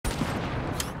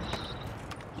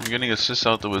I'm getting assists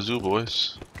out the wazoo,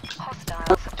 boys.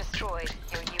 Hostiles have destroyed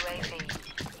your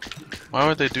UAV. Why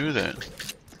would they do that?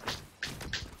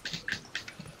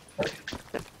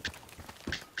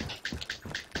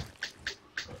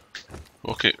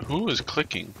 Okay, who is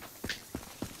clicking?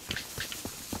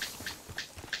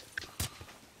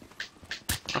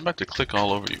 I'm about to click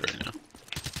all over you right now.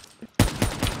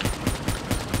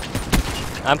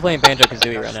 I'm playing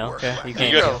Banjo-Kazooie right now, okay? You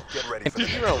can't Zero.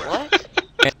 Zero, what?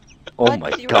 Oh What?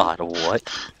 my Zero? god,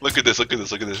 what? Look at this, look at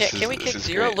this, look at this. Can we This kick is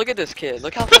Zero? great. Look at this kid.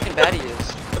 Look how fucking bad he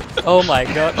is. Oh my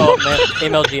god, oh man,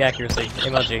 MLG Accuracy,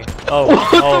 MLG. Oh, What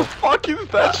oh. the fuck is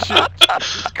that shit?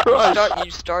 Jesus Christ.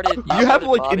 You started. You have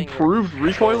like bobbing improved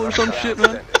recoil or some shit,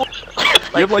 man?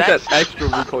 You have like that extra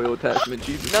recoil attachment,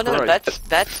 Jesus No, Christ.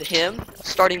 that's him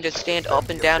starting to stand up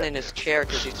and down in his chair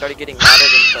because he started getting mad at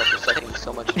himself for sucking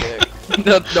so much dick.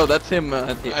 No, that's him,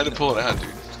 I had to pull it out, dude.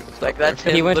 Like that's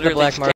him He went to the literally black market.